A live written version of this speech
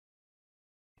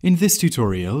In this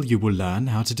tutorial, you will learn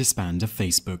how to disband a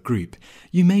Facebook group.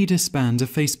 You may disband a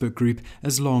Facebook group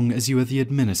as long as you are the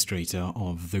administrator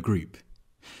of the group.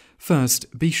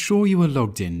 First, be sure you are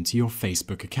logged in to your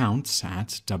Facebook account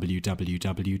at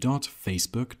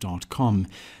www.facebook.com.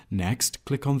 Next,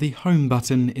 click on the Home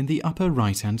button in the upper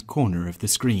right-hand corner of the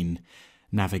screen.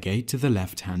 Navigate to the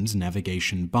left-hand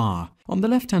navigation bar. On the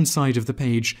left-hand side of the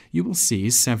page, you will see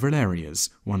several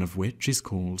areas, one of which is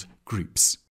called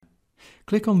Groups.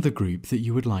 Click on the group that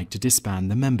you would like to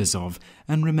disband the members of,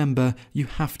 and remember, you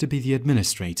have to be the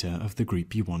administrator of the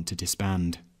group you want to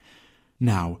disband.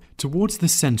 Now, towards the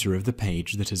center of the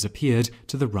page that has appeared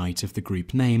to the right of the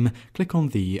group name, click on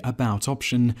the About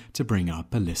option to bring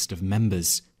up a list of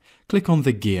members. Click on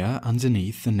the gear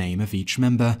underneath the name of each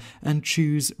member and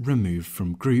choose Remove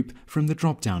from Group from the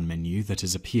drop-down menu that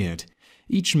has appeared.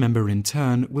 Each member in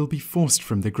turn will be forced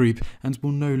from the group and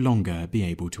will no longer be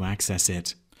able to access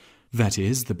it. That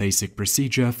is the basic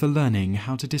procedure for learning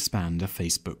how to disband a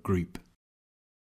Facebook group.